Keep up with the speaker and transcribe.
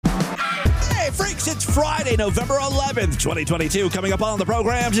folks. It's Friday, November 11th, 2022. Coming up on the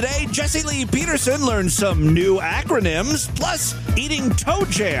program today, Jesse Lee Peterson learns some new acronyms, plus eating toe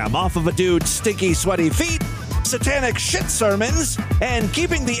jam off of a dude's stinky, sweaty feet, satanic shit sermons, and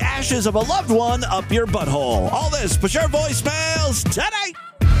keeping the ashes of a loved one up your butthole. All this, push your voicemails today.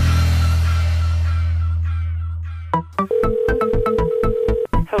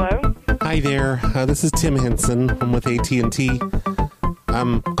 Hello? Hi there. This is Tim Henson. I'm with AT&T.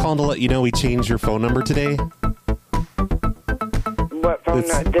 I'm calling to let you know we changed your phone number today. What phone?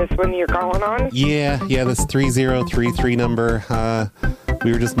 This one you're calling on? Yeah, this 3033 number.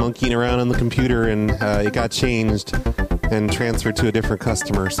 We were just monkeying around on the computer and it got changed and transferred to a different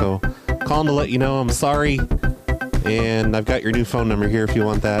customer. So calling to let you know I'm sorry. And I've got your new phone number here if you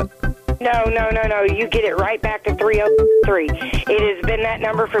want that. No. You get it right back to 303. It has been that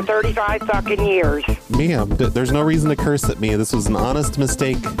number for 35 fucking years. Ma'am, there's no reason to curse at me. This was an honest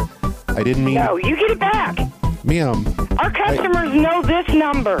mistake. I didn't mean... No, you get it back. Ma'am. Our customers know this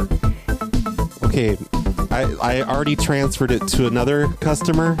number. Okay, I already transferred it to another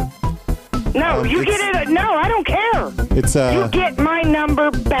customer. No, you get it. No, I don't care. You get my number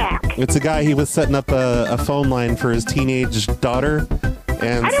back. It's a guy, he was setting up a phone line for his teenage daughter.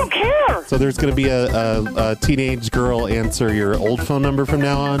 And I don't care. So there's going to be a teenage girl answer your old phone number from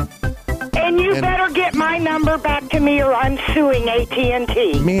now on. And you better get my number back to me or I'm suing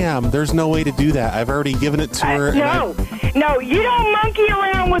AT&T. Ma'am, there's no way to do that. I've already given it to her. No, you don't monkey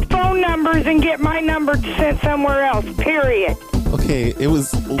around with phone numbers and get my number sent somewhere else, period. Okay, it was...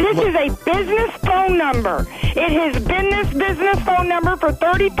 This is a business phone number. It has been this business phone number for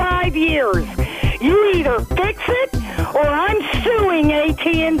 35 years. You either fix it or I'm suing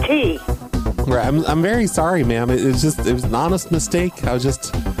AT&T. Right, I'm very sorry, ma'am. It was an honest mistake. I was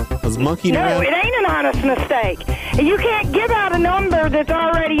monkeying around. No, it ain't an honest mistake. You can't give out a number that's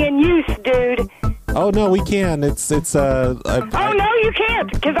already in use, dude. Oh, no, we can. No, you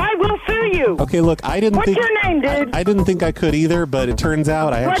can't, because I will sue you. Okay, look, I didn't think... What's your name, dude? I didn't think I could either, but it turns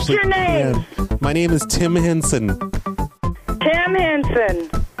out I actually can. What's your name? My name is Tim Henson. Tim Henson.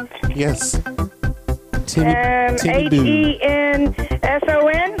 Yes. Henson?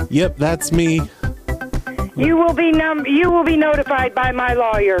 Yep, that's me. You will be notified by my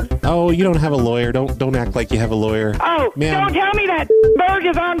lawyer. Oh, you don't have a lawyer. Don't act like you have a lawyer. Oh, ma'am. Don't tell me that Berg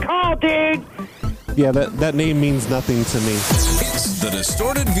is on call, dude. Yeah, that name means nothing to me. It's the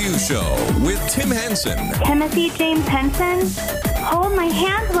Distorted View Show with Tim Henson. Timothy James Henson? Hold my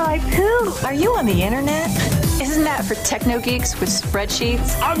hand while I poo. Are you on the internet? Isn't that for techno geeks with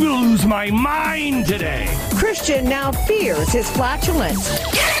spreadsheets? I'm gonna lose my mind today. Christian now fears his flatulence.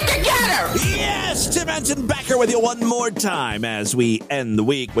 Get it together! Yes, Tim Henson back here with you one more time as we end the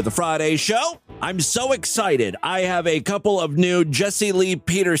week with the Friday show. I'm so excited. I have a couple of new Jesse Lee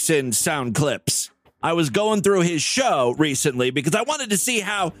Peterson sound clips. I was going through his show recently because I wanted to see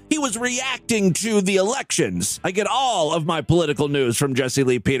how he was reacting to the elections. I get all of my political news from Jesse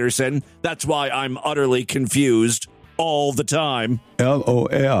Lee Peterson. That's why I'm utterly confused all the time.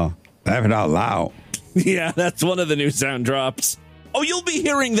 LOL. Laughing out loud. Yeah, that's one of the new sound drops. Oh, you'll be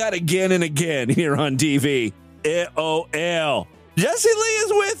hearing that again and again here on TV. LOL. Jesse Lee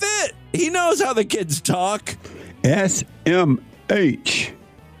is with it. He knows how the kids talk. SMH.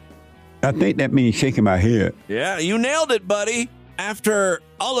 I think that means shaking my head. Yeah, you nailed it, buddy. After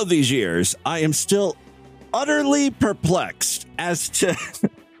all of these years, I am still utterly perplexed as to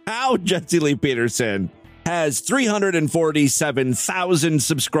how Jesse Lee Peterson has 347,000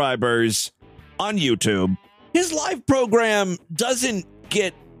 subscribers on YouTube. His live program doesn't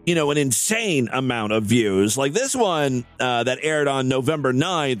get, an insane amount of views. Like this one that aired on November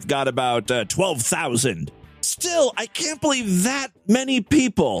 9th got about 12,000. Still, I can't believe that many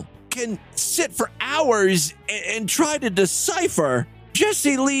people can sit for hours and try to decipher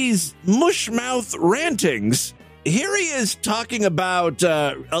Jesse Lee's mushmouth rantings. Here he is talking about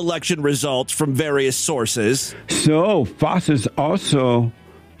election results from various sources. So Fox is also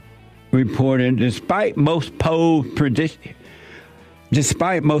reporting, despite most polls predicting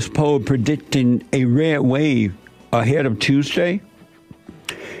a red wave ahead of Tuesday,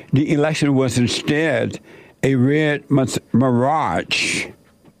 the election was instead a red mirage.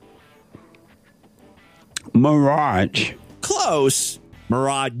 Close.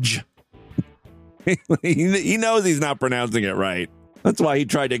 Mirage. He knows he's not pronouncing it right. That's why he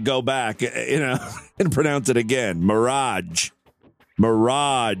tried to go back, and pronounce it again. Mirage.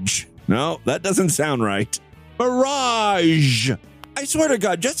 No, that doesn't sound right. Mirage. I swear to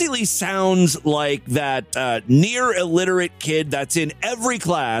God, Jesse Lee sounds like that near illiterate kid that's in every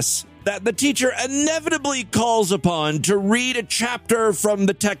class that the teacher inevitably calls upon to read a chapter from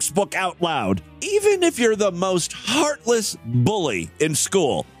the textbook out loud, even if you're the most heartless bully in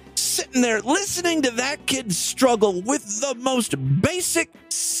school. Sitting there listening to that kid struggle with the most basic,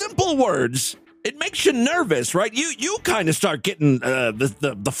 simple words, it makes you nervous, right? You kind of start getting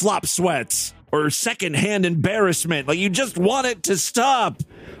the flop sweats or secondhand embarrassment. Like you just want it to stop.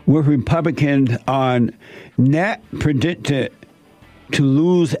 With Republicans on net predicted to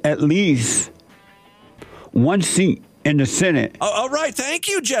lose at least one seat in the Senate. All right, thank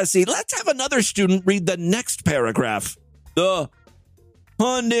you, Jesse. Let's have another student read the next paragraph. The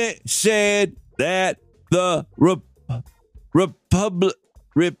pundit said that the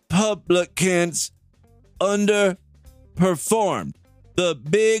Republicans underperformed. The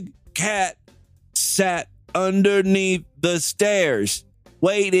big cat sat underneath the stairs,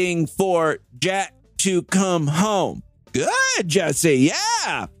 waiting for Jack to come home. Good, Jesse.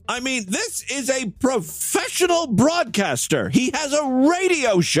 Yeah. I mean, this is a professional broadcaster. He has a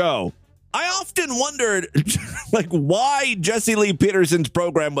radio show. I often wondered, why Jesse Lee Peterson's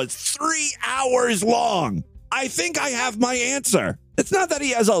program was 3 hours long. I think I have my answer. It's not that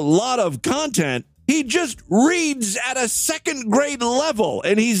he has a lot of content. He just reads at a second grade level,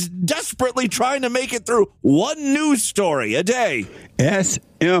 and he's desperately trying to make it through one news story a day.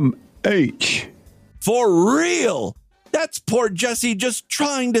 SMH. For real. That's poor Jesse just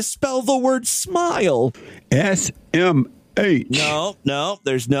trying to spell the word smile. SMH. No,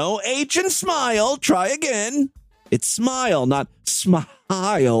 there's no H in smile. Try again. It's smile, not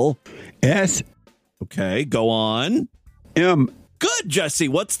smile. S. Okay, go on. M. Good, Jesse.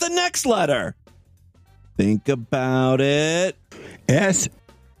 What's the next letter? Think about it.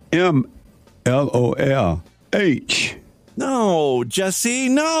 SMLOLH. No, Jesse,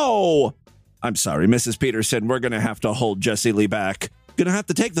 no. I'm sorry, Mrs. Peterson. We're going to have to hold Jesse Lee back. Going to have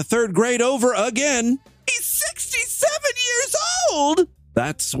to take the third grade over again. He's 67 years old.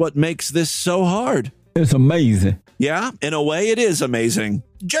 That's what makes this so hard. It's amazing. Yeah, in a way, it is amazing.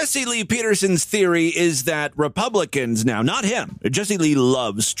 Jesse Lee Peterson's theory is that Republicans now, not him, Jesse Lee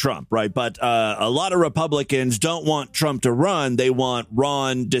loves Trump, right? But a lot of Republicans don't want Trump to run. They want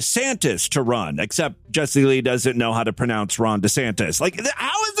Ron DeSantis to run, except Jesse Lee doesn't know how to pronounce Ron DeSantis. Like,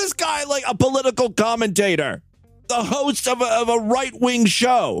 how is this guy like a political commentator, the host of a right-wing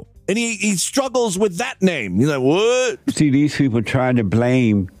show? And he struggles with that name. He's like, what? See, these people trying to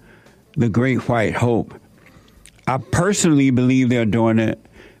blame the Great White Hope. I personally believe they're doing it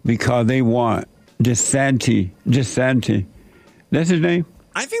because they want DeSantis. That's his name?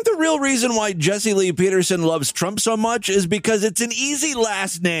 I think the real reason why Jesse Lee Peterson loves Trump so much is because it's an easy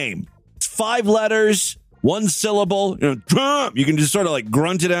last name. It's 5 letters, 1 syllable. Trump. You can just sort of like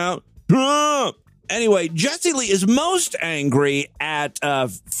grunt it out. Trump. Anyway, Jesse Lee is most angry at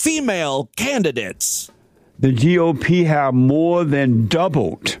female candidates. The GOP have more than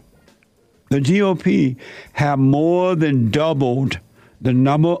doubled. The GOP have more than doubled the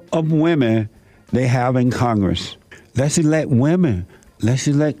number of women they have in Congress. Let's elect women. Let's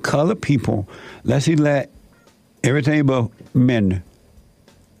elect colored people. Let's elect everything but men.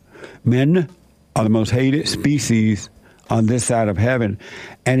 Men are the most hated species on this side of heaven,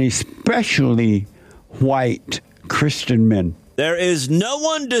 and especially white Christian men. There is no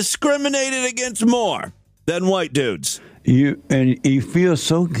one discriminated against more than white dudes. You feel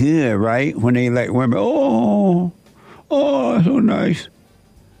so good, right? When they elect women. Oh, so nice.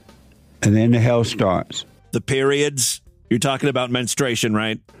 And then the hell starts. The periods. You're talking about menstruation,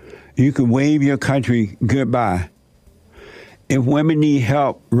 right? You can wave your country goodbye. If women need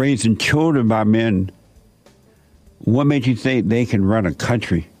help raising children by men, what makes you think they can run a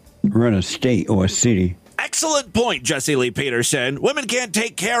country, run a state or a city? Excellent point, Jesse Lee Peterson. Women can't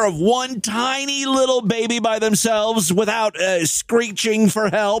take care of one tiny little baby by themselves without screeching for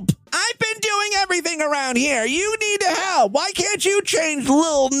help. I've been doing everything around here. You need to help. Why can't you change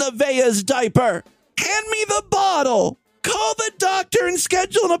little Nevaeh's diaper? Hand me the bottle. Call the doctor and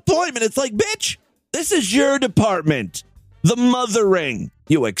schedule an appointment. It's like, bitch, this is your department. The mothering.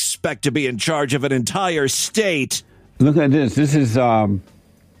 You expect to be in charge of an entire state. Look at this. This is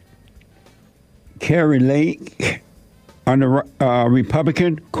Carrie Lake on the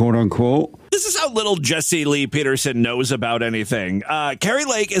Republican, quote unquote. This is how little Jesse Lee Peterson knows about anything. Carrie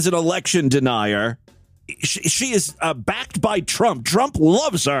Lake is an election denier. She is backed by Trump. Trump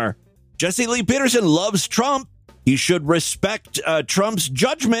loves her. Jesse Lee Peterson loves Trump. He should respect Trump's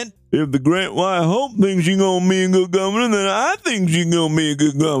judgment. If the Great White Hope thinks she's going to be a good governor, then I think she's going to be a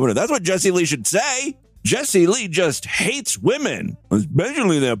good governor. That's what Jesse Lee should say. Jesse Lee just hates women,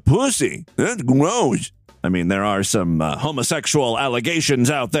 especially their pussy. That's gross. I mean, there are some homosexual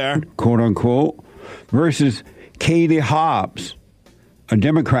allegations out there. Quote unquote. Versus Katie Hobbs, a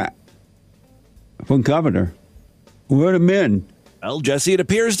Democrat for governor. Where are the men? Well, Jesse, it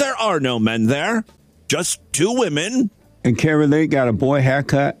appears there are no men there. Just two women. And Carrie Lake got a boy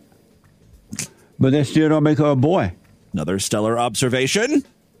haircut. But that still don't make her a boy. Another stellar observation.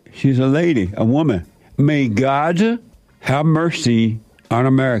 She's a lady, a woman. May God have mercy on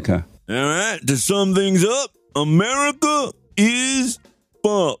America. All right, to sum things up, America is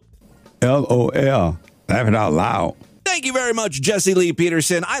fucked. LOL. Laughing out loud. Thank you very much, Jesse Lee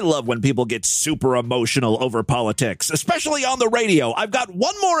Peterson. I love when people get super emotional over politics, especially on the radio. I've got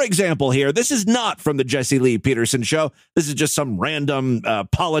one more example here. This is not from the Jesse Lee Peterson show. This is just some random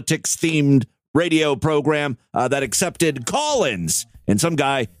politics-themed radio program that accepted call-ins. And some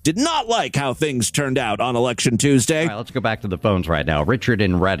guy did not like how things turned out on Election Tuesday. All right, let's go back to the phones right now. Richard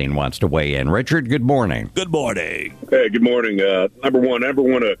in Reading wants to weigh in. Richard, good morning. Good morning. Hey, good morning. Number one, I never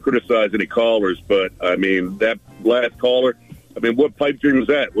want to criticize any callers, but, I mean, that last caller, I mean, what pipe dream was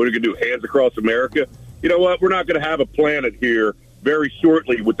that? What are we going to do, hands across America? You know what? We're not going to have a planet here very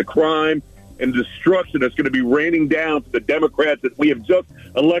shortly with the crime and destruction that's going to be raining down to the Democrats that we have just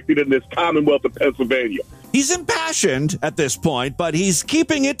elected in this Commonwealth of Pennsylvania. He's impassioned at this point, but he's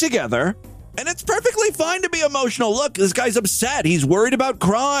keeping it together. And it's perfectly fine to be emotional. Look, this guy's upset. He's worried about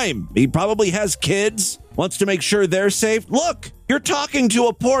crime. He probably has kids, wants to make sure they're safe. Look, you're talking to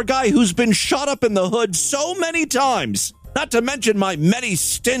a poor guy who's been shot up in the hood so many times. Not to mention my many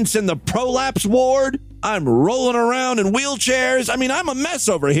stints in the prolapse ward. I'm rolling around in wheelchairs. I mean, I'm a mess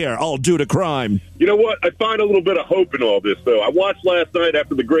over here, all due to crime. You know what? I find a little bit of hope in all this, though. I watched last night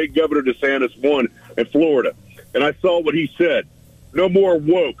after the great Governor DeSantis won in Florida, and I saw what he said. No more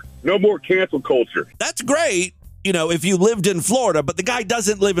woke. No more cancel culture. That's great, you know, if you lived in Florida, but the guy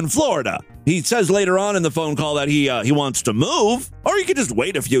doesn't live in Florida. He says later on in the phone call that he wants to move, or you could just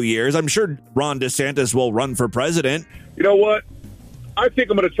wait a few years. I'm sure Ron DeSantis will run for president. You know what? I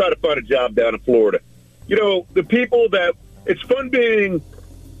think I'm going to try to find a job down in Florida. You know, the people that it's fun being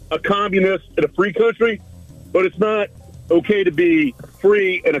a communist in a free country, but it's not okay to be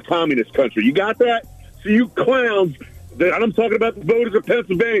free in a communist country. You got that? So you clowns, and I'm talking about the voters of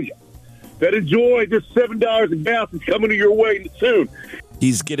Pennsylvania that enjoy this $7 a gas that's coming to your way soon.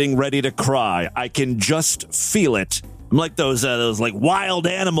 He's getting ready to cry. I can just feel it. I'm like those like wild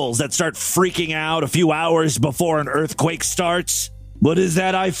animals that start freaking out a few hours before an earthquake starts. What is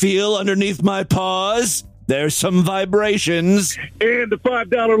that I feel underneath my paws? There's some vibrations. And the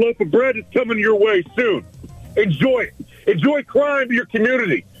 $5 loaf of bread is coming your way soon. Enjoy it. Enjoy crime in your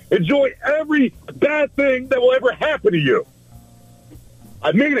community. Enjoy every bad thing that will ever happen to you.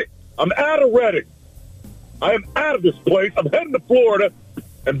 I mean it. I'm out of Reading. I am out of this place. I'm heading to Florida.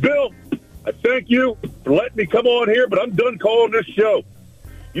 And Bill, I thank you for letting me come on here, but I'm done calling this show.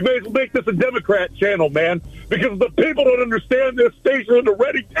 You may as well make this a Democrat channel, man, because the people don't understand this station in the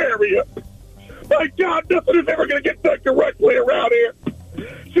Reading area. My God, nothing is ever going to get done correctly around here.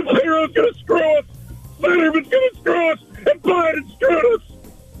 Shapiro's going to screw us. Letterman's going to screw us. And Biden screwed us.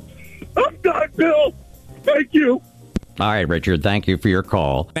 I'm done, Bill. Thank you. All right, Richard, thank you for your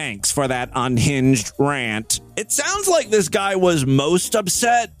call. Thanks for that unhinged rant. It sounds like this guy was most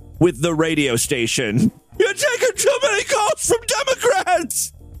upset with the radio station. You're taking too many calls from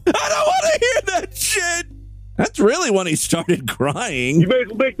Democrats. I don't want to hear that shit. That's really when he started crying. You may as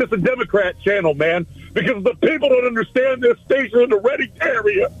well make this a Democrat channel, man, because the people don't understand this station in the Reading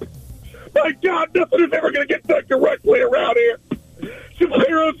area. My God, nothing is ever going to get done correctly around here.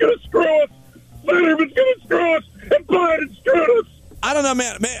 Shapiro's going to screw us. Letterman's going to screw us. And Biden screwed us. I don't know,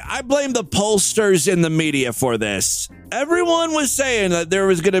 man. I blame the pollsters in the media for this. Everyone was saying that there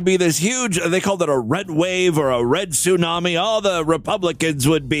was going to be this huge, they called it a red wave or a red tsunami. All the Republicans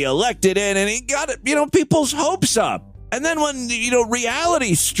would be elected in, and he got, people's hopes up. And then when,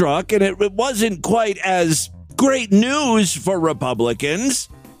 reality struck and it wasn't quite as great news for Republicans,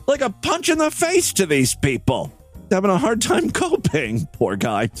 like a punch in the face to these people. Having a hard time coping. Poor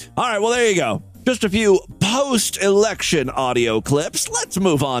guy. All right, well, there you go. Just a few post-election audio clips. Let's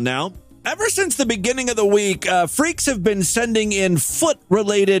move on now. Ever since the beginning of the week, freaks have been sending in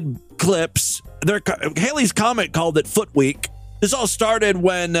foot-related clips. Haley's Comet called it Foot Week. This all started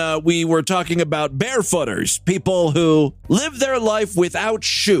when we were talking about barefooters, people who live their life without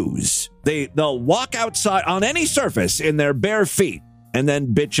shoes. They'll walk outside on any surface in their bare feet and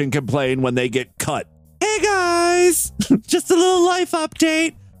then bitch and complain when they get cut. Hey, guys, just a little life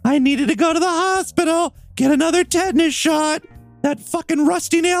update. I needed to go to the hospital, get another tetanus shot. That fucking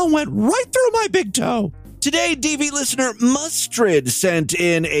rusty nail went right through my big toe. Today, DV listener Mustard sent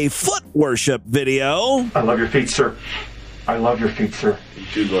in a foot worship video. I love your feet, sir. I love your feet, sir.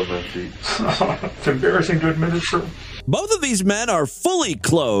 You do love my feet. It's embarrassing to admit it, sir. Both of these men are fully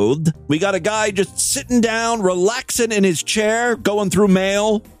clothed. We got a guy just sitting down, relaxing in his chair, going through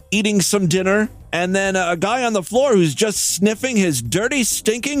mail, eating some dinner, and then a guy on the floor who's just sniffing his dirty,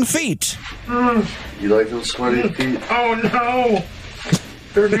 stinking feet. You like those sweaty feet? Oh, no.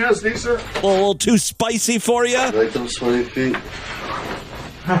 They're nasty, sir. A little too spicy for you? You like those sweaty feet?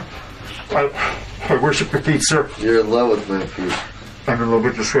 I worship your feet, sir. You're in love with my feet. I'm in love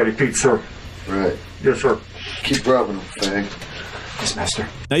with your sweaty feet, sir. Right. Yes, sir. Keep rubbing them, fag. Yes, master.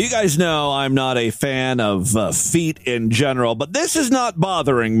 Now, you guys know I'm not a fan of feet in general, but this is not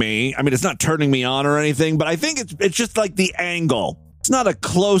bothering me. I mean, it's not turning me on or anything, but I think it's just like the angle. It's not a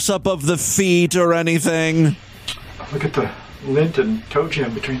close-up of the feet or anything. Look at the lint and toe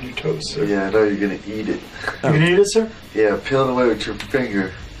jam between your toes, sir. Yeah, I know you're going to eat it. You can eat it, sir? Yeah, peel it away with your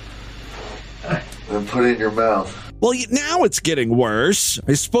finger. And put it in your mouth. Well, now it's getting worse.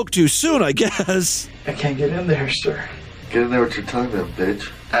 I spoke too soon, I guess. I can't get in there, sir. Get in there with your tongue, then, bitch.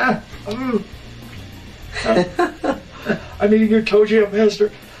 I'm eating your toe jam,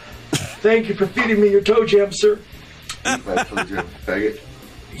 master. Thank you for feeding me your toe jam, sir. Eat my toe jam, faggot.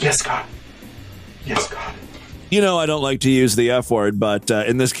 Yes, God. Yes, God. You know I don't like to use the F word, but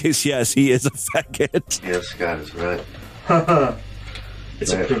in this case, yes, he is a faggot. Yes, God is right.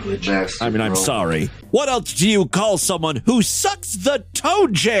 It's a privilege. I mean, I'm sorry. What else do you call someone who sucks the toe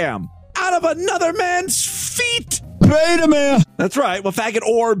jam out of another man's feet? Beta male. That's right. Well, faggot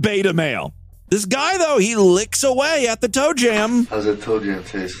or beta male. This guy, though, he licks away at the toe jam. How's that toe jam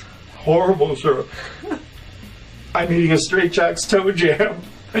taste? Horrible, sir. I'm eating a straight jack's toe jam,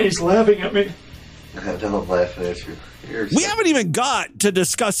 and he's laughing at me. I know I'm laughing at you. We haven't even got to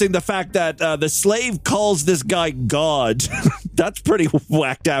discussing the fact that the slave calls this guy God. That's pretty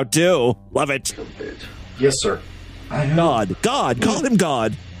whacked out, too. Love it. Yes, sir. God. Call him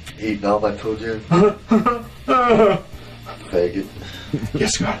God. Eating all my toe jam? Faggot.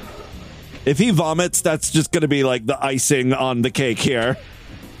 Yes, God. If he vomits, that's just going to be like the icing on the cake here.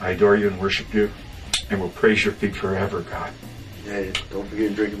 I adore you and worship you, and will praise your feet forever, God. Hey, don't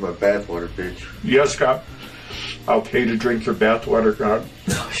forget drinking my bathwater, bitch. Yes, God. I'll pay to drink your bathwater, God.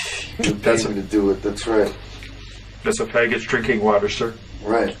 You pay me to do it, that's right. That's a faggot's drinking water, sir.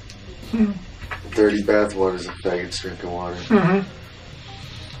 Right. Dirty bathwater is a faggot's drinking water.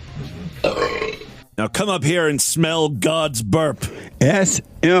 Now come up here and smell God's burp.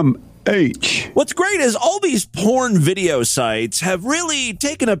 SMH. What's great is all these porn video sites have really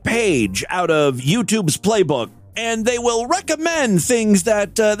taken a page out of YouTube's playbook, and they will recommend things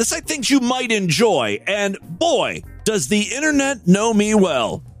that the site thinks you might enjoy. And boy, does the internet know me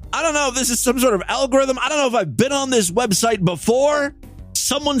well. I don't know if this is some sort of algorithm. I don't know if I've been on this website before.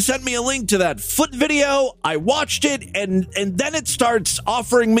 Someone sent me a link to that foot video. I watched it, and then it starts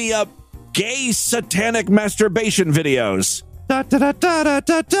offering me up gay satanic masturbation videos.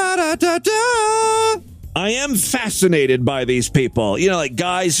 I am fascinated by these people. You know, like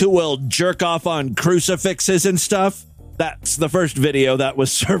guys who will jerk off on crucifixes and stuff. That's the first video that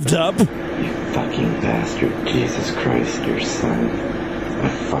was served up. You fucking bastard. Jesus Christ, your son. I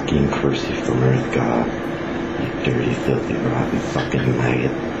fucking curse you from earth, God. You dirty, filthy, rotten fucking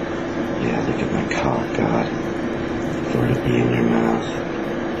maggot. Yeah, look at my cock, God. Lord, it be in your mouth.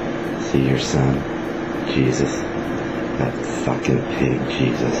 See your son, Jesus. That fucking pig,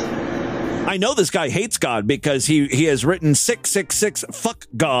 Jesus. I know this guy hates God because he has written 666 fuck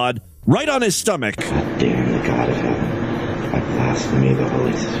God right on his stomach. God damn the God of heaven. I blaspheme the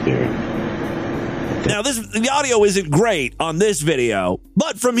Holy Spirit. Now, the audio isn't great on this video,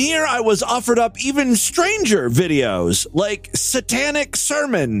 but from here I was offered up even stranger videos, like satanic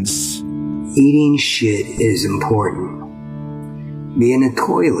sermons. Eating shit is important. Being a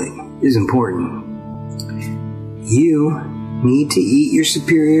toilet is important. You need to eat your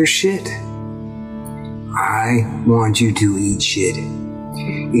superior shit. I want you to eat shit.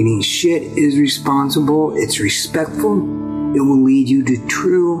 Eating shit is responsible, it's respectful, it will lead you to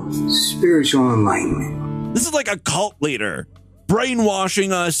true spiritual enlightenment. This is like a cult leader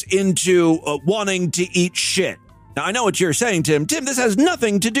brainwashing us into wanting to eat shit. Now, I know what you're saying, Tim. Tim, this has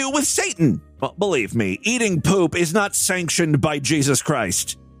nothing to do with Satan. Well, believe me, eating poop is not sanctioned by Jesus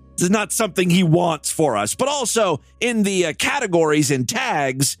Christ. This is not something he wants for us. But also, in the categories and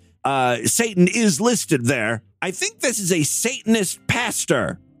tags, Satan is listed there. I think this is a Satanist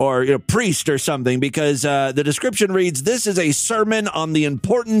pastor or priest or something, because the description reads, this is a sermon on the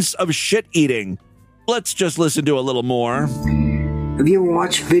importance of shit eating. Let's just listen to a little more. Have you ever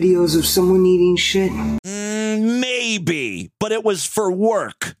watched videos of someone eating shit? but it was for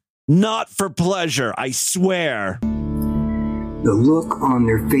work, not for pleasure, I swear. The look on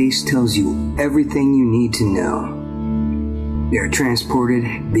their face tells you everything you need to know. They are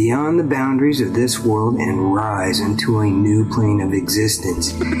transported beyond the boundaries of this world and rise into a new plane of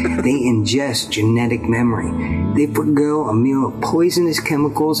existence. They ingest genetic memory. They forgo a meal of poisonous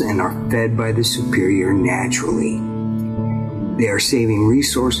chemicals and are fed by the superior naturally. They are saving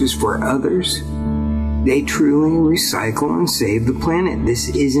resources for others. They truly recycle and save the planet.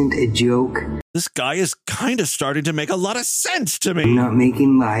 This isn't a joke. This guy is kind of starting to make a lot of sense to me. I'm not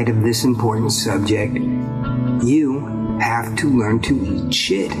making light of this important subject. You have to learn to eat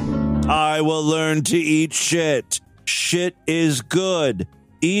shit. I will learn to eat shit. Shit is good.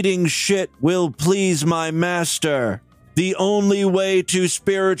 Eating shit will please my master. The only way to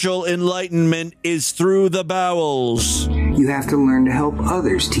spiritual enlightenment is through the bowels. You have to learn to help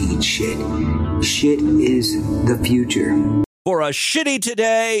others to eat shit. Shit is the future. For a shitty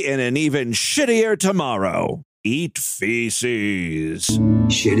today and an even shittier tomorrow, eat feces.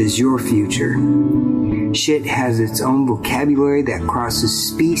 Shit is your future. Shit has its own vocabulary that crosses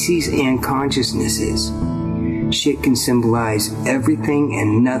species and consciousnesses. Shit can symbolize everything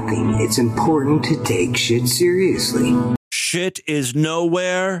and nothing. It's important to take shit seriously. Shit is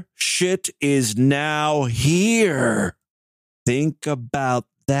nowhere. Shit is now here. Think about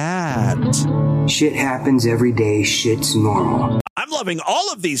that. Shit happens every day. Shit's normal. I'm loving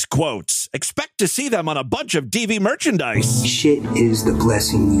all of these quotes. Expect to see them on a bunch of DV merchandise. Shit is the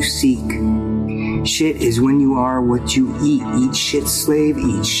blessing you seek. Shit is when you are what you eat. Eat shit, slave.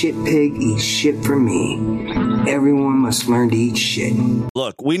 Eat shit, pig. Eat shit for me. Everyone must learn to eat shit.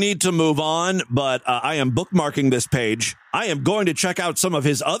 Look, we need to move on, but I am bookmarking this page. I am going to check out some of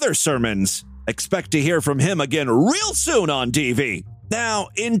his other sermons. Expect to hear from him again real soon on DV. Now,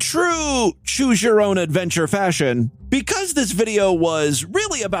 in true choose-your-own-adventure fashion, because this video was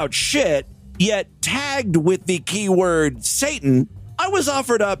really about shit, yet tagged with the keyword Satan, I was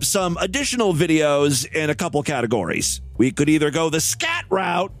offered up some additional videos in a couple categories. We could either go the scat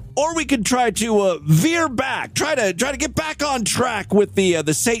route, or we could try to veer back, try to get back on track with the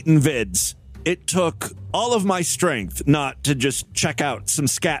Satan vids. It took all of my strength not to just check out some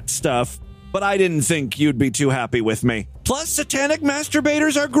scat stuff, but I didn't think you'd be too happy with me. Plus, satanic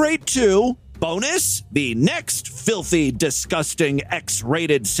masturbators are great too. Bonus, the next filthy, disgusting,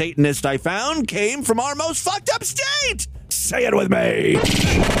 X-rated Satanist I found came from our most fucked up state. Say it with me.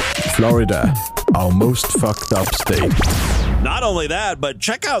 Florida, our most fucked up state. Not only that, but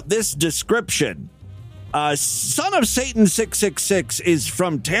check out this description. Son of Satan 666 is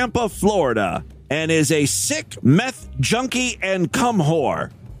from Tampa, Florida, and is a sick meth junkie and cum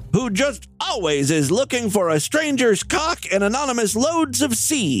whore who just always is looking for a stranger's cock and anonymous loads of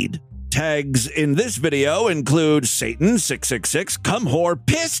seed. Tags in this video include Satan 666, cum whore,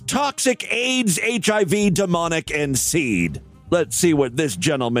 piss, toxic, AIDS, HIV, demonic, and seed. Let's see what this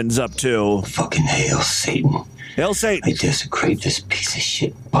gentleman's up to. Fucking hail Satan. Hail Satan. I desecrate this piece of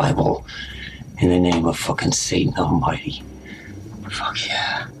shit Bible in the name of fucking Satan Almighty. Fuck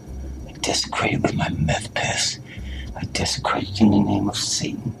yeah. I desecrate it with my meth piss. I desecrate it in the name of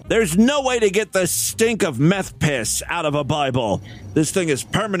Satan. There's no way to get the stink of meth piss out of a Bible. This thing is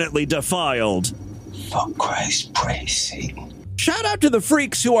permanently defiled. Fuck Christ, praise Satan. Shout out to the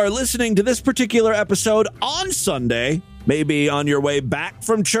freaks who are listening to this particular episode on Sunday. Maybe on your way back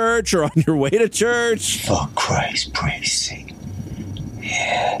from church or on your way to church. Fuck Christ, praise Satan.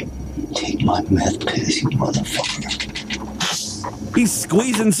 Yeah, take my meth piss, you motherfucker. He's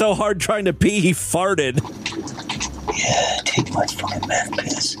squeezing so hard trying to pee, he farted. Yeah, take my fucking meth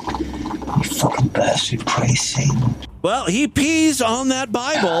piss. You fucking bastard, praise Satan. Well, he pees on that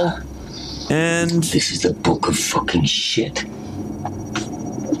Bible, and... This is the book of fucking shit.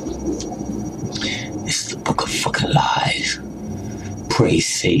 This is the book of fucking lies. Praise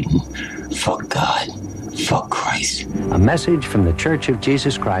Satan. Fuck God. Fuck Christ. A message from the Church of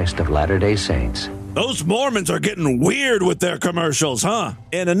Jesus Christ of Latter-day Saints. Those Mormons are getting weird with their commercials, huh?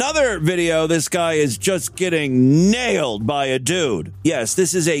 In another video, this guy is just getting nailed by a dude. Yes,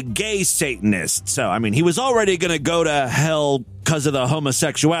 this is a gay Satanist. So, I mean, he was already going to go to hell because of the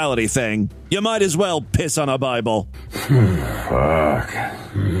homosexuality thing. You might as well piss on a Bible. Fuck.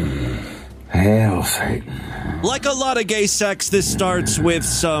 Hail Satan. Like a lot of gay sex, this starts with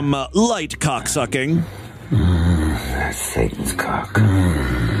some light cocksucking. That's Satan's cock.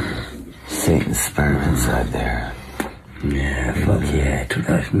 Satan's sperm inside there. Yeah, fuck yeah. That's what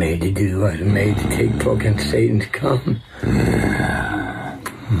I was made to do. I was made to take fucking Satan's cum. Yeah.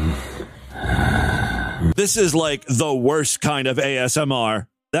 This is like the worst kind of ASMR.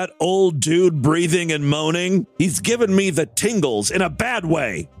 That old dude breathing and moaning, he's giving me the tingles in a bad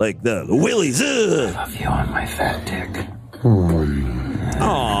way. Like the willies. Ugh. I love you on my fat dick.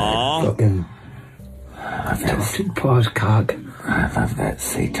 Aww. Fucking... Pause cock. I love that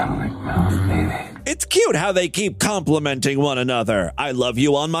satanic mouth, baby. It's cute how they keep complimenting one another. I love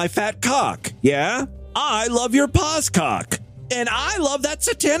you on my fat cock. Yeah? I love your pause cock. And I love that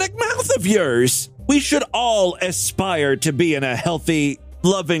satanic mouth of yours. We should all aspire to be in a healthy,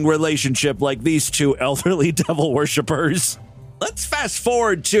 loving relationship like these two elderly devil worshippers. Let's fast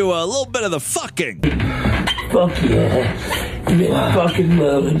forward to a little bit of the fucking. Fuck yeah. You fucking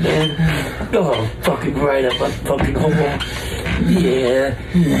love it, man. Oh, fucking right up my fucking hole. Yeah.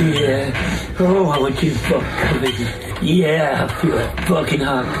 Oh, I want you to fuck coming. Yeah, I feel that fucking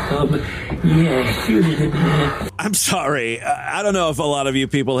hot cum. Yeah, shoot it in there. I'm sorry. I don't know if a lot of you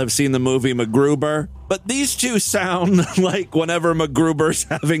people have seen the movie MacGruber, but these two sound like whenever MacGruber's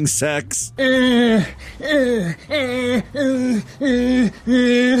having sex. Oh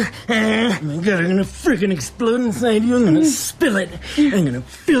my God, I'm gonna freaking explode inside you. I'm gonna spill it. I'm gonna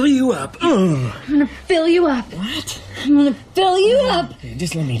fill you up. Oh. I'm gonna fill you up. What? I'm gonna fill you up. Okay,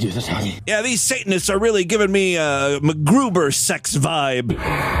 just let me do the talking. Yeah, these Satanists are really giving me a MacGruber sex vibe.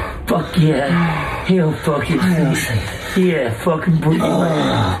 Fuck yeah. He'll fucking yeah, fucking breathe.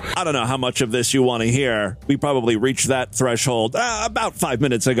 I don't know how much of this you want to hear. We probably reached that threshold about 5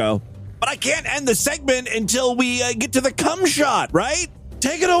 minutes ago. But I can't end the segment until we get to the cum shot, right?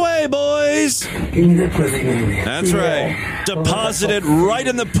 Take it away, boys. Give me the pussy, baby. That's right. Deposit it right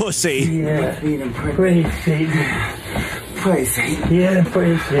in the pussy. Yeah. Praise Satan. Praise Satan. Yeah,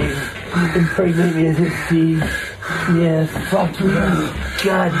 praise Satan. Impregnate me as a seed. Yeah, fuck you.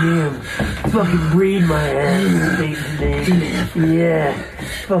 Goddamn. Fucking breed my ass. Satan's name. Yeah.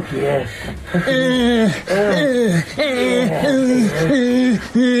 Fuck yeah.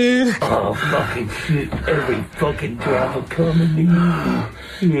 Oh, fucking shoot. Every fucking drop of cum in me.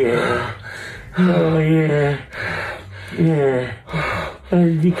 Yeah. Oh, yeah. Yeah.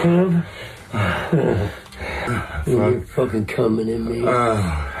 Did you come? You're fucking coming in me.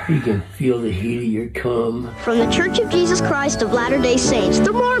 You can feel the heat of your cum. From the Church of Jesus Christ of Latter-day Saints,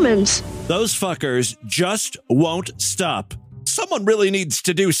 the Mormons. Those fuckers just won't stop. Someone really needs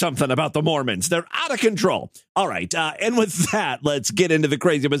to do something about the Mormons. They're out of control. All right, and with that, let's get into the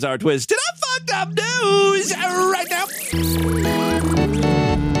crazy, bizarre, twisted, fucked up news right now.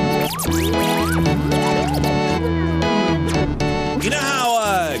 You know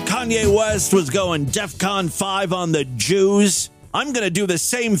how Kanye West was going DEFCON 5 on the Jews? I'm going to do the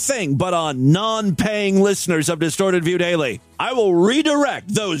same thing, but on non-paying listeners of Distorted View Daily. I will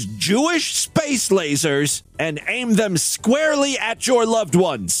redirect those Jewish space lasers and aim them squarely at your loved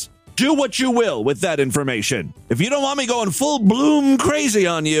ones. Do what you will with that information. If you don't want me going full bloom crazy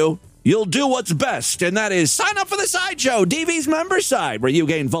on you, you'll do what's best, and that is sign up for the Sideshow, DV's member side, where you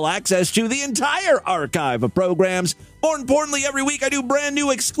gain full access to the entire archive of programs. More importantly, every week I do brand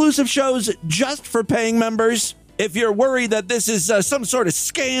new exclusive shows just for paying members. If you're worried that this is some sort of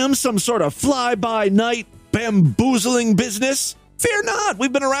scam, some sort of fly-by-night bamboozling business, fear not.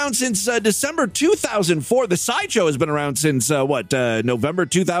 We've been around since December 2004. The Sideshow has been around since, November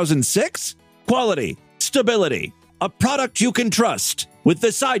 2006? Quality, stability, a product you can trust. With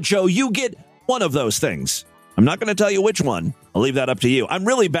the Sideshow, you get one of those things. I'm not going to tell you which one. I'll leave that up to you. I'm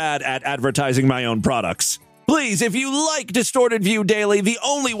really bad at advertising my own products. Please, if you like Distorted View Daily, the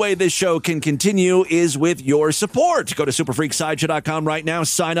only way this show can continue is with your support. Go to superfreaksideshow.com right now.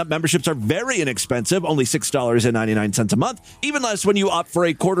 Sign up. Memberships are very inexpensive, only $6.99 a month. Even less when you opt for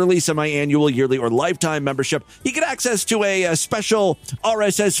a quarterly, semi-annual, yearly, or lifetime membership. You get access to a special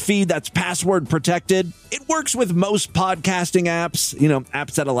RSS feed that's password protected. It works with most podcasting apps,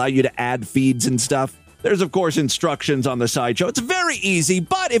 apps that allow you to add feeds and stuff. There's, of course, instructions on the Sideshow. It's very easy,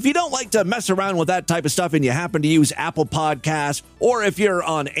 but if you don't like to mess around with that type of stuff and you happen to use Apple Podcasts, or if you're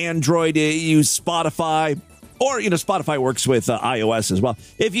on Android, you use Spotify, or, Spotify works with iOS as well.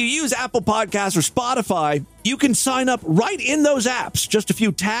 If you use Apple Podcasts or Spotify, you can sign up right in those apps. Just a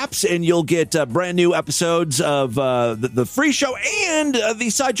few taps, and you'll get brand new episodes of the free show and the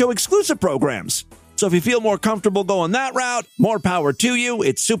Sideshow exclusive programs. So if you feel more comfortable going that route, more power to you.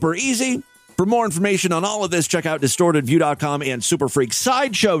 It's super easy. For more information on all of this, check out DistortedView.com and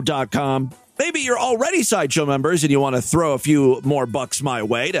SuperFreakSideshow.com. Maybe you're already Sideshow members and you want to throw a few more bucks my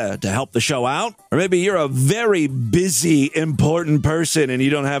way to help the show out. Or maybe you're a very busy, important person and you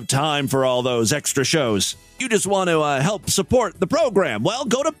don't have time for all those extra shows. You just want to help support the program. Well,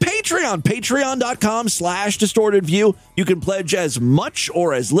 go to Patreon, patreon.com/DistortedView. You can pledge as much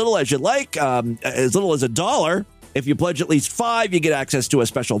or as little as you like, as little as $1. If you pledge at least $5, you get access to a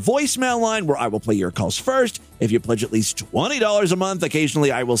special voicemail line where I will play your calls first. If you pledge at least $20 a month,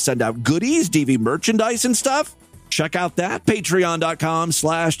 occasionally I will send out goodies, DV merchandise and stuff. Check out that,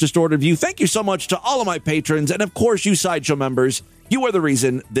 patreon.com/distortedview. Thank you so much to all of my patrons. And of course, you Sideshow members, you are the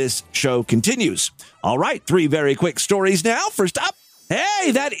reason this show continues. All right, 3 very quick stories now. First up,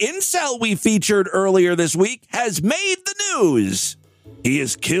 hey, that incel we featured earlier this week has made the news. He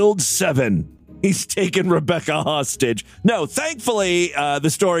has killed 7. He's taken Rebecca hostage. No, thankfully, the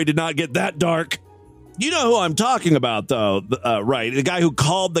story did not get that dark. You know who I'm talking about, though, right? The guy who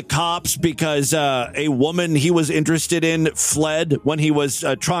called the cops because a woman he was interested in fled when he was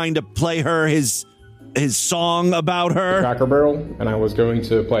trying to play her his song about her. Cracker Barrel, and I was going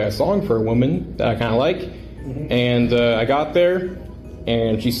to play a song for a woman that I kind of like. Mm-hmm. And I got there,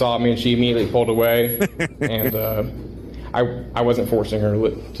 and she saw me, and she immediately pulled away. And I wasn't forcing her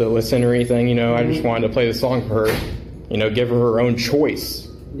to listen or anything, you know. I just wanted to play the song for her, you know, give her her own choice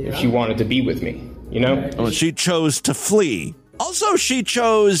if she wanted to be with me, you know. Well, she chose to flee. Also, she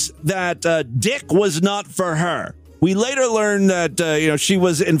chose that dick was not for her. We later learned that, she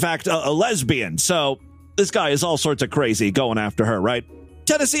was, in fact, a lesbian. So this guy is all sorts of crazy going after her, right?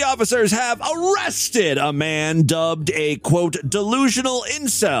 Tennessee officers have arrested a man dubbed a, quote, delusional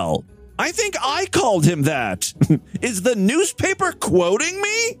incel. I think I called him that. Is the newspaper quoting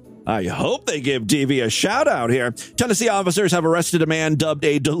me? I hope they give DV a shout out here. Tennessee officers have arrested a man dubbed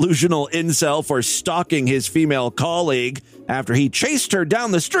a delusional incel for stalking his female colleague after he chased her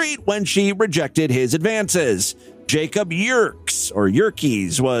down the street when she rejected his advances. Jacob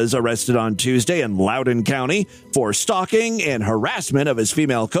Yerkes was arrested on Tuesday in Loudoun County for stalking and harassment of his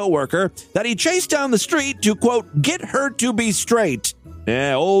female coworker that he chased down the street to, quote, get her to be straight.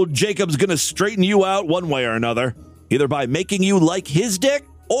 Yeah, old Jacob's gonna straighten you out one way or another, either by making you like his dick,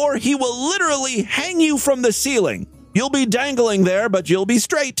 or he will literally hang you from the ceiling. You'll be dangling there, but you'll be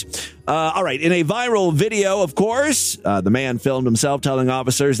straight. All right, in a viral video, of course, the man filmed himself telling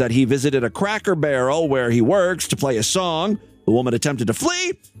officers that he visited a Cracker Barrel where he works to play a song. The woman attempted to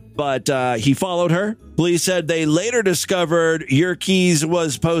flee, but he followed her. Police said they later discovered Yerkes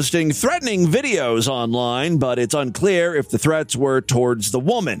was posting threatening videos online, but it's unclear if the threats were towards the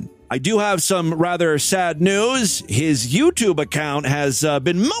woman. I do have some rather sad news. His YouTube account has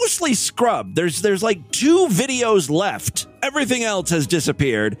been mostly scrubbed. There's like 2 videos left. Everything else has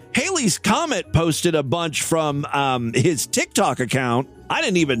disappeared. Haley's Comet posted a bunch from his TikTok account. I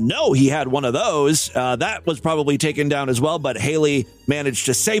didn't even know he had one of those. That was probably taken down as well, but Haley managed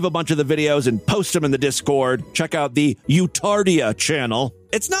to save a bunch of the videos and post them in the Discord. Check out the Utardia channel.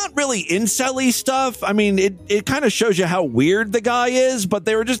 It's not really incel-y stuff. I mean, it kind of shows you how weird the guy is, but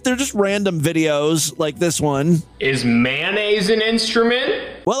they're just random videos like this one. Is mayonnaise an instrument?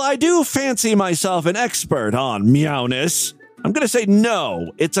 Well, I do fancy myself an expert on meowness. I'm going to say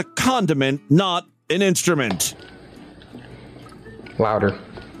no, it's a condiment, not an instrument. Louder.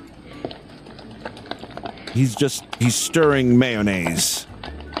 He's stirring mayonnaise,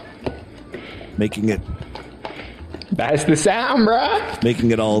 making it. That's the sound, bruh.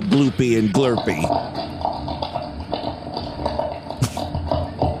 Making it all gloopy and glurpy.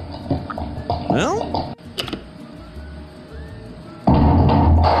 Well.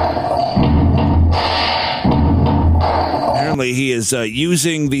 Apparently he is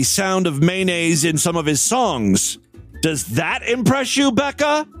using the sound of mayonnaise in some of his songs. Does that impress you,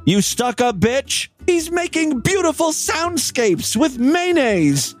 Becca? You stuck-up bitch? He's making beautiful soundscapes with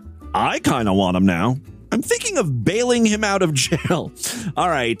mayonnaise. I kind of want him now. I'm thinking of bailing him out of jail. All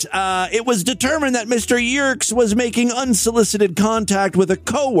right. It was determined that Mr. Yerkes was making unsolicited contact with a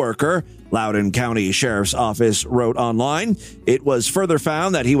coworker, Loudoun County Sheriff's Office wrote online. It was further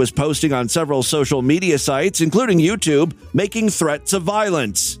found that he was posting on several social media sites, including YouTube, making threats of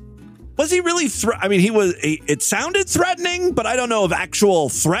violence. Was he really it sounded threatening, but I don't know of actual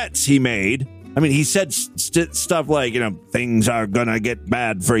threats he made. I mean, he said stuff like, things are gonna get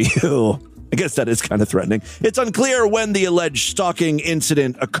bad for you. I guess that is kind of threatening. It's unclear when the alleged stalking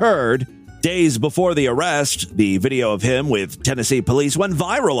incident occurred. Days before the arrest, the video of him with Tennessee police went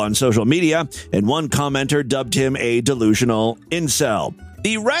viral on social media, and one commenter dubbed him a delusional incel.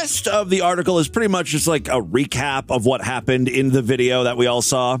 The rest of the article is pretty much just like a recap of what happened in the video that we all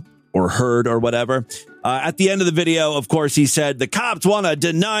saw or heard or whatever. At the end of the video, of course, he said, "The cops want to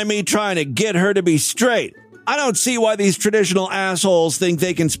deny me trying to get her to be straight. I don't see why these traditional assholes think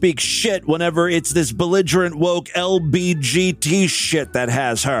they can speak shit whenever it's this belligerent woke LBGT shit that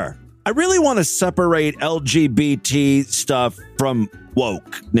has her." I really want to separate LGBT stuff from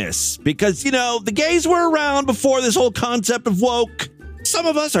wokeness because, the gays were around before this whole concept of woke. Some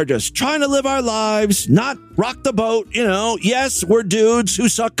of us are just trying to live our lives, not rock the boat, Yes, we're dudes who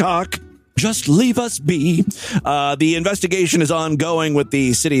suck cock. Just leave us be. The investigation is ongoing with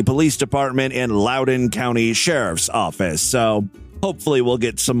the city police department and Loudoun County Sheriff's Office. So hopefully we'll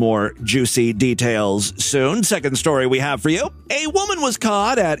get some more juicy details soon. Second story we have for you. A woman was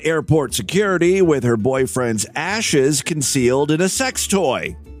caught at airport security with her boyfriend's ashes concealed in a sex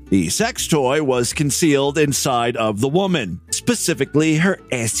toy. The sex toy was concealed inside of the woman, specifically her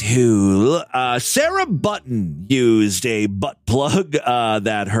asshole. Sarah Button used a butt plug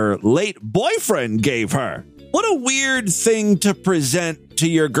that her late boyfriend gave her. What a weird thing to present to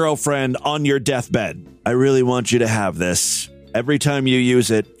your girlfriend on your deathbed. I really want you to have this. Every time you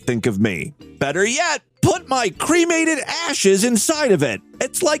use it, think of me. Better yet, put my cremated ashes inside of it.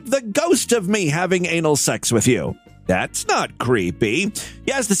 It's like the ghost of me having anal sex with you. That's not creepy.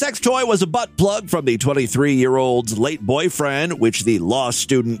 Yes, the sex toy was a butt plug from the 23-year-old's late boyfriend, which the law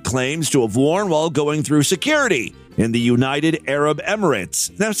student claims to have worn while going through security in the United Arab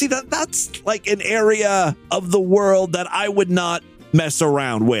Emirates. Now, see, that's like an area of the world that I would not mess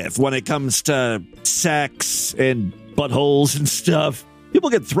around with when it comes to sex and buttholes and stuff. People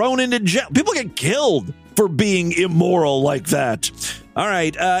get thrown into jail. People get killed for being immoral like that. All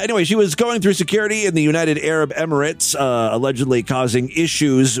right. Anyway, she was going through security in the United Arab Emirates, allegedly causing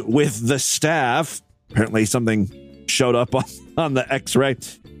issues with the staff. Apparently something showed up on the x-ray.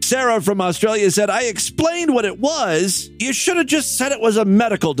 Sarah from Australia said, I explained what it was. You should have just said it was a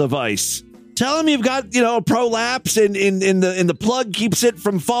medical device. Tell him you've got, a prolapse and the plug keeps it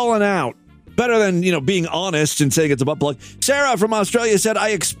from falling out. Better than, being honest and saying it's a butt plug. Sarah from Australia said, I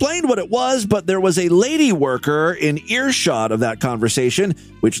explained what it was, but there was a lady worker in earshot of that conversation,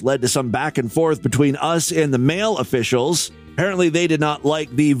 which led to some back and forth between us and the male officials. Apparently, they did not like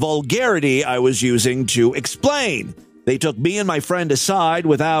the vulgarity I was using to explain. They took me and my friend aside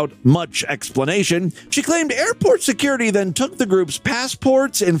without much explanation. She claimed airport security then took the group's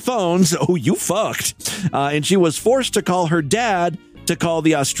passports and phones. Oh, you fucked. And she was forced to call her dad to call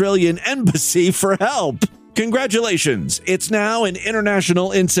the Australian embassy for help. Congratulations. It's now an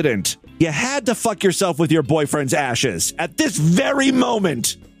international incident. You had to fuck yourself with your boyfriend's ashes at this very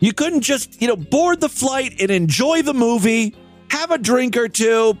moment. You couldn't just, board the flight and enjoy the movie, have a drink or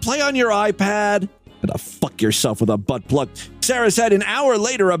two, play on your iPad, and fuck yourself with a butt plug. Sarah said an hour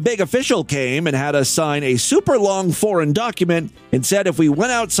later, a big official came and had us sign a super long foreign document and said if we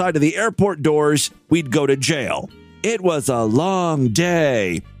went outside of the airport doors, we'd go to jail. It was a long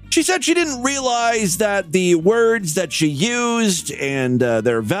day. She said she didn't realize that the words that she used and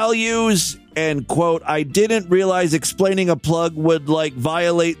their values and, quote, I didn't realize explaining a plug would,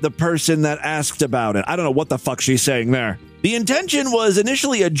 violate the person that asked about it. I don't know what the fuck she's saying there. The intention was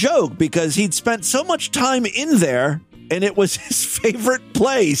initially a joke because he'd spent so much time in there and it was his favorite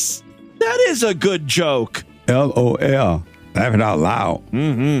place. That is a good joke. LOL. Laughing out loud.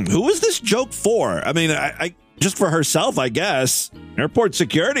 Mm-hmm. Who is this joke for? I mean, I just for herself, I guess. Airport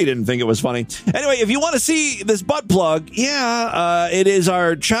security didn't think it was funny. Anyway, if you want to see this butt plug, it is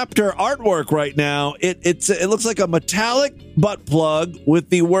our chapter artwork right now. It looks like a metallic butt plug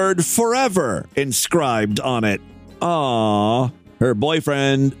with the word forever inscribed on it. Aww. Her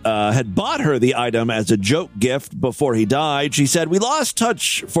boyfriend had bought her the item as a joke gift before he died. She said, we lost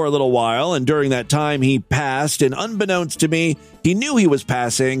touch for a little while, and during that time he passed, and unbeknownst to me, he knew he was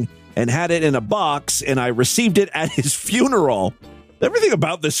passing and had it in a box, and I received it at his funeral. Everything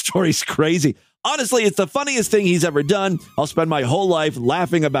about this story is crazy. Honestly, it's the funniest thing he's ever done. I'll spend my whole life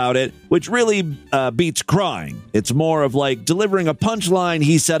laughing about it, which really beats crying. It's more of like delivering a punchline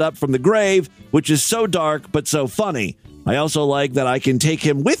he set up from the grave, which is so dark but so funny. I also like that I can take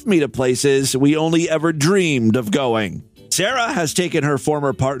him with me to places we only ever dreamed of going. Sarah has taken her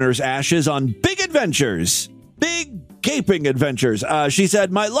former partner's ashes on big adventures. Big gaping adventures. She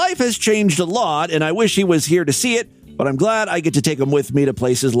said, my life has changed a lot, and I wish he was here to see it, but I'm glad I get to take him with me to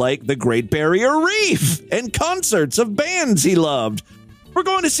places like the Great Barrier Reef and concerts of bands he loved. We're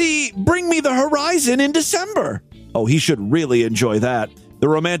going to see Bring Me the Horizon in December. Oh, he should really enjoy that. The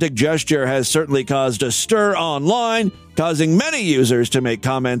romantic gesture has certainly caused a stir online, causing many users to make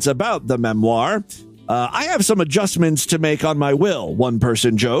comments about the memoir. I have some adjustments to make on my will, one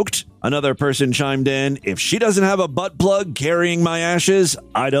person joked. Another person chimed in, if she doesn't have a butt plug carrying my ashes,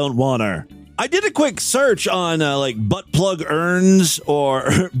 I don't want her. I did a quick search on butt plug urns or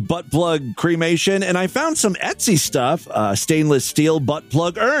butt plug cremation, and I found some Etsy stuff. Stainless steel butt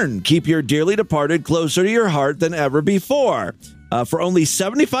plug urn. Keep your dearly departed closer to your heart than ever before. For only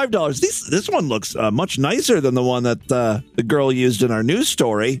 $75. This one looks much nicer than the one that the girl used in our news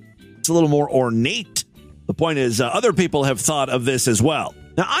story. It's a little more ornate. The point is other people have thought of this as well.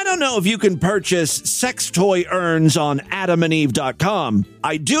 Now, I don't know if you can purchase sex toy urns on adamandeve.com.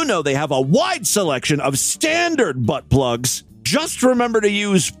 I do know they have a wide selection of standard butt plugs. Just remember to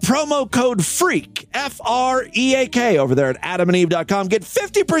use promo code FREAK, F-R-E-A-K, over there at adamandeve.com. Get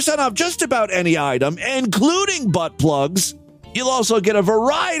 50% off just about any item, including butt plugs. You'll also get a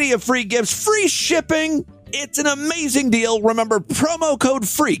variety of free gifts, free shipping. It's an amazing deal. Remember, promo code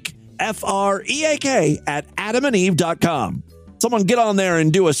FREAK, F-R-E-A-K, at adamandeve.com. Someone get on there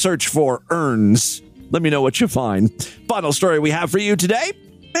and do a search for urns. Let me know what you find. Final story we have for you today.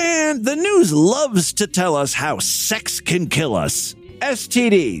 Man, the news loves to tell us how sex can kill us.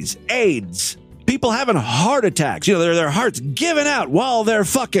 STDs, AIDS, people having heart attacks. You know, their heart's giving out while they're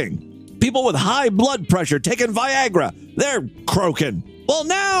fucking. People with high blood pressure taking Viagra, they're croaking. Well,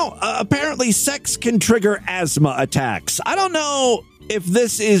 now, apparently sex can trigger asthma attacks. I don't know if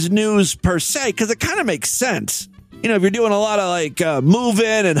this is news per se, because it kind of makes sense. You know, if you're doing a lot of like moving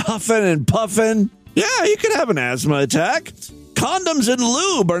and huffing and puffing, yeah, you could have an asthma attack. Condoms and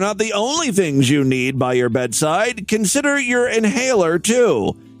lube are not the only things you need by your bedside. Consider your inhaler,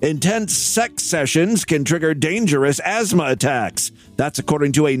 too. Intense sex sessions can trigger dangerous asthma attacks. That's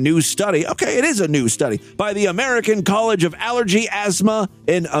according to a new study. Okay, it is a new study by the American College of Allergy, Asthma,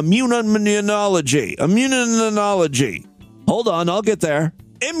 and Immunology. Immunology. Hold on, I'll get there.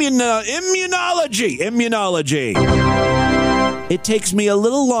 Immunology. It takes me a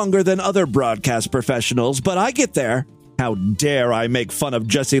little longer than other broadcast professionals, but I get there. How dare I make fun of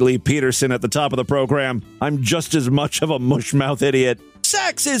Jesse Lee Peterson at the top of the program? I'm just as much of a mushmouth idiot.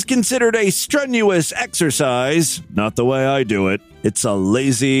 Sex is considered a strenuous exercise. Not the way I do it. It's a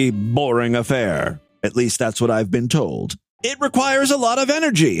lazy, boring affair. At least that's what I've been told. It requires a lot of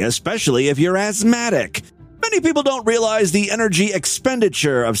energy, especially if you're asthmatic. Many people don't realize the energy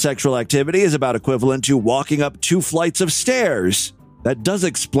expenditure of sexual activity is about equivalent to walking up 2 flights of stairs. That does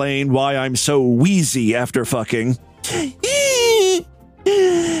explain why I'm so wheezy after fucking. Hold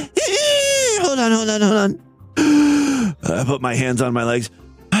on. I put my hands on my legs.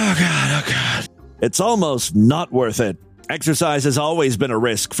 Oh God. It's almost not worth it. Exercise has always been a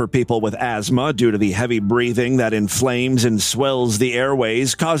risk for people with asthma due to the heavy breathing that inflames and swells the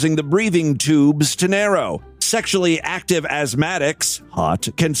airways, causing the breathing tubes to narrow. Sexually active asthmatics, hot,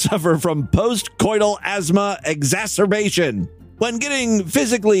 can suffer from post-coital asthma exacerbation. When getting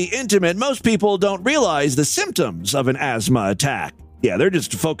physically intimate, most people don't realize the symptoms of an asthma attack. Yeah, they're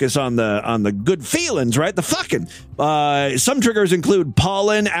just focused on the good feelings, right? The fucking. Some triggers include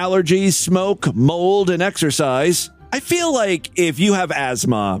pollen, allergies, smoke, mold, and exercise. I feel like if you have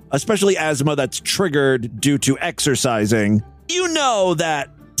asthma, especially asthma that's triggered due to exercising, you know that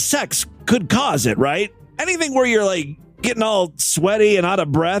sex could cause it, right? Anything where you're like getting all sweaty and out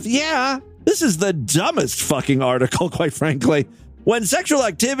of breath, yeah. This is the dumbest fucking article, quite frankly. When sexual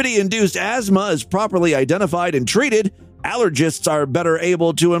activity-induced asthma is properly identified and treated, allergists are better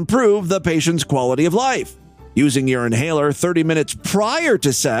able to improve the patient's quality of life. Using your inhaler 30 minutes prior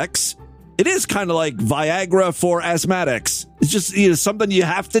to sex, it is kind of like Viagra for asthmatics. It's just something you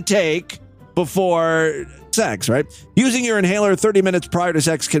have to take before sex, right? Using your inhaler 30 minutes prior to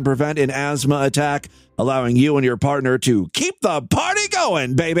sex can prevent an asthma attack, allowing you and your partner to keep the party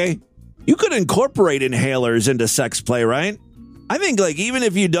going, baby. You could incorporate inhalers into sex play, right? I think, like, even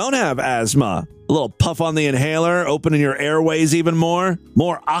if you don't have asthma, a little puff on the inhaler, opening your airways even more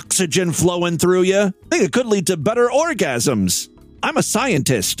oxygen flowing through you. I think it could lead to better orgasms. I'm a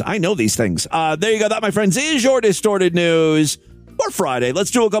scientist. I know these things. There you go. That, my friends, is your Distorted News for Friday.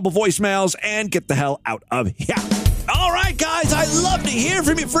 Let's do a couple voicemails and get the hell out of here. All right, guys, I love to hear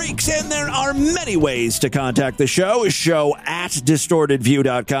from you freaks, and there are many ways to contact the show at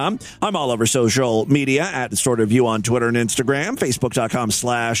distortedview.com. I'm all over social media at distortedview on Twitter and Instagram,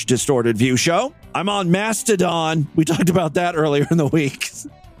 facebook.com/distortedviewshow. I'm on Mastodon. We talked about that earlier in the week.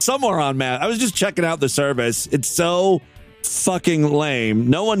 Somewhere on Mastodon. I was just checking out the service. It's so fucking lame.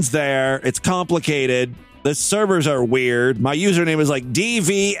 No one's there. It's complicated. The servers are weird. My username is like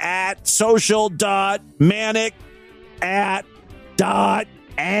dv@social.manic. There's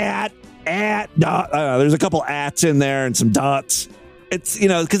a couple ats in there and some dots. It's,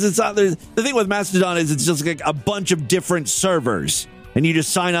 because it's not, the thing with Mastodon is it's just like a bunch of different servers, and you just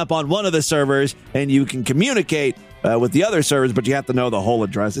sign up on one of the servers and you can communicate with the other servers, but you have to know the whole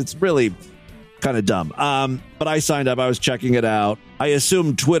address. It's really kind of dumb. But I signed up. I was checking it out. I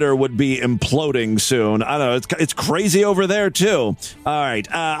assumed Twitter would be imploding soon. I don't know. It's crazy over there too. All right.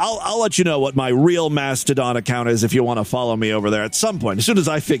 I'll let you know what my real Mastodon account is if you want to follow me over there at some point, as soon as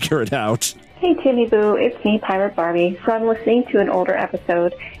I figure it out. Hey, Timmy Boo, it's me, Pirate Barbie. So I'm listening to an older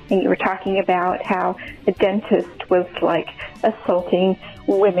episode, and you were talking about how a dentist was, like, assaulting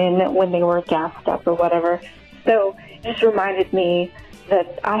women when they were gassed up or whatever. So it just reminded me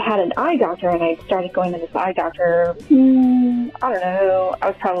that I had an eye doctor, and I started going to this eye doctor, I don't know, I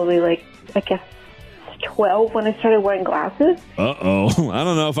was probably, like, I guess 12 when I started wearing glasses. Uh-oh. I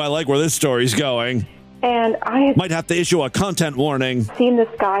don't know if I like where this story's going. And I might have to issue a content warning. Seen this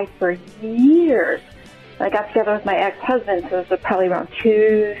guy for years. I got together with my ex-husband, so this was probably around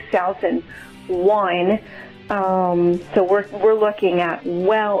 2001. So we're looking at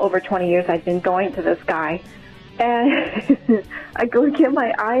well over 20 years I've been going to this guy. And I go to get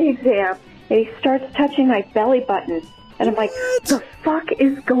my eye exam, and he starts touching my belly button. And I'm like, the fuck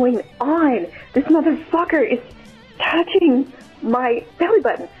is going on? This motherfucker is touching my belly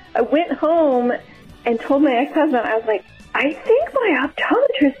button. I went home and told my ex-husband, I was like, I think my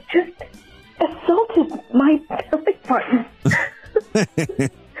optometrist just assaulted my belly button.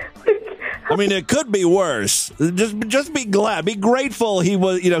 I mean, it could be worse. Just be glad. Be grateful he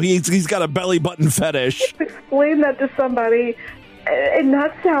was, he's got a belly button fetish. Explain that to somebody and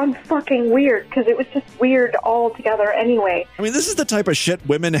not sound fucking weird, because it was just weird altogether anyway. I mean, this is the type of shit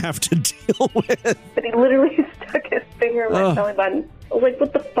women have to deal with. But he literally stuck his finger in my belly button. I was like,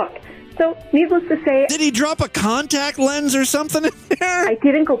 what the fuck? So, needless to say... Did he drop a contact lens or something in there? I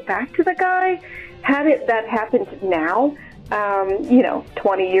didn't go back to the guy. Had that happened now,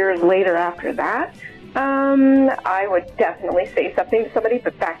 20 years later after that, I would definitely say something to somebody.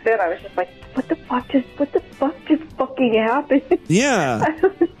 But back then, I was just like, what the fuck just fucking happened? Yeah. I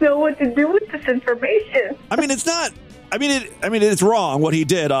don't know what to do with this information. I mean, it's not... it's wrong what he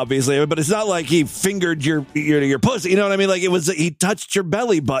did, obviously, but it's not like he fingered your pussy. You know what I mean? Like he touched your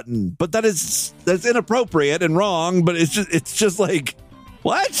belly button. But that's inappropriate and wrong. But it's just like,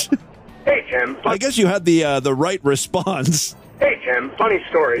 what? Hey, Tim. I guess you had the right response. Hey, Tim. Funny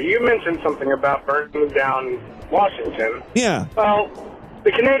story. You mentioned something about burning down Washington. Yeah. Well,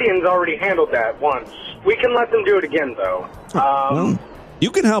 the Canadians already handled that once. We can let them do it again, though. Well, you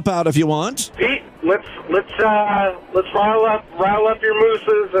can help out if you want. Pete, let's rile up your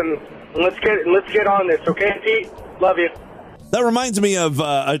mooses and let's get on this, okay, Pete? Love you. That reminds me of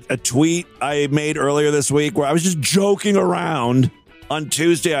a tweet I made earlier this week where I was just joking around. On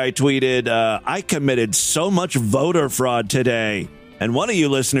Tuesday, I tweeted, I committed so much voter fraud today. And one of you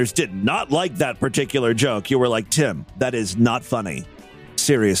listeners did not like that particular joke. You were like, Tim, that is not funny.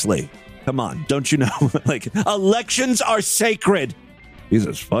 Seriously. Come on. Don't you know? Like, elections are sacred.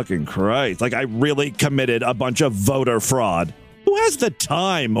 Jesus fucking Christ. Like, I really committed a bunch of voter fraud. Who has the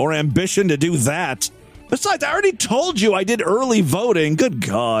time or ambition to do that? Besides, I already told you I did early voting. Good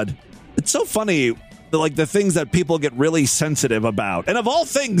God. It's so funny, like, the things that people get really sensitive about. And of all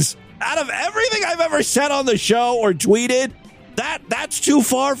things, out of everything I've ever said on the show or tweeted, that's too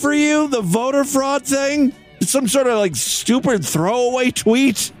far for you? The voter fraud thing? Some sort of, like, stupid throwaway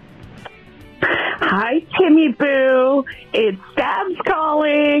tweet? Hi, Timmy Boo. It's Stabs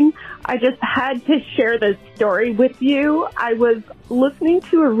calling. I just had to share this story with you. I was listening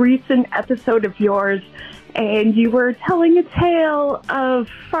to a recent episode of yours, and you were telling a tale of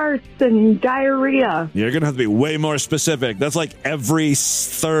farts and diarrhea. You're going to have to be way more specific. That's like every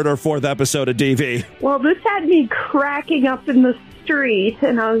third or fourth episode of DV. Well, this had me cracking up in the street,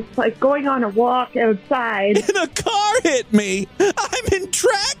 and I was like going on a walk outside. And a car hit me. I'm in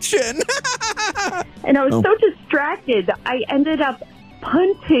traction. And I was so distracted, I ended up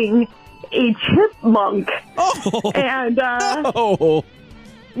punting a chipmunk. Oh, and, no.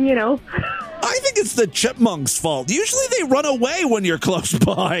 You know. I think it's the chipmunk's fault. Usually they run away when you're close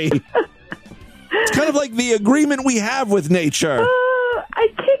by. It's kind of like the agreement we have with nature. I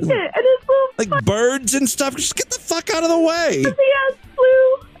kicked it, and his little... Like birds and stuff. Just get the fuck out of the way. The ass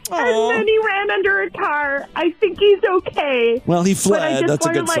flew, Aww. and then he ran under a car. I think he's okay. Well, he fled. But I just That's a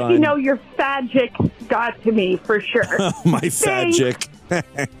want to good let sign. you know your fagic got to me for sure. My fagic.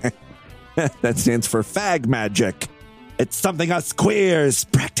 That stands for fag magic. It's something us queers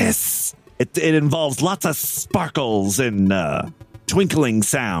practice. It involves lots of sparkles and twinkling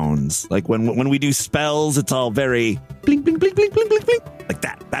sounds. Like when we do spells, it's all very blink, blink, blink, blink, blink, blink, blink. Like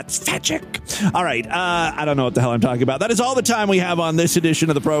that. That's magic. All right. I don't know what the hell I'm talking about. That is all the time we have on this edition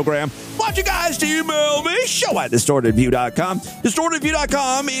of the program. Want you guys to email me, show@distortedview.com.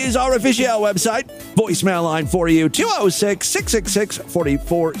 Distortedview.com is our official website. Voicemail line for you,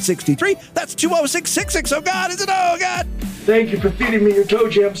 206-666-4463. That's 206-66. Oh, God. Is it? Oh, God. Thank you for feeding me your toe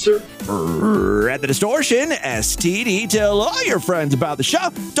jam, sir. At the Distortion, STD. Tell all your friends about the show.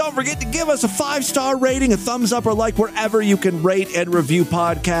 Don't forget to give us a 5-star rating, a thumbs up, or like wherever you can rate and review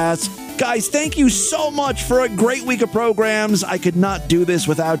podcasts. Guys, thank you so much for a great week of programs. I could not do this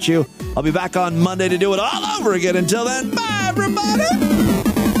without you. I'll be back on Monday to do it all over again. Until then, bye, everybody.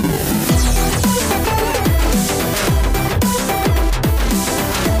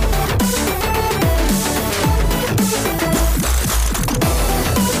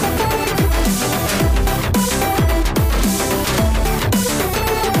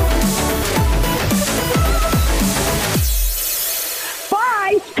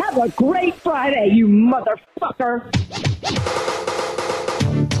 Have a great Friday, you motherfucker.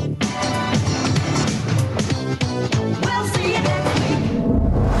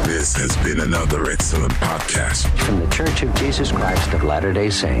 This has been another excellent podcast from the Church of Jesus Christ of Latter-day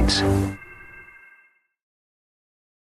Saints.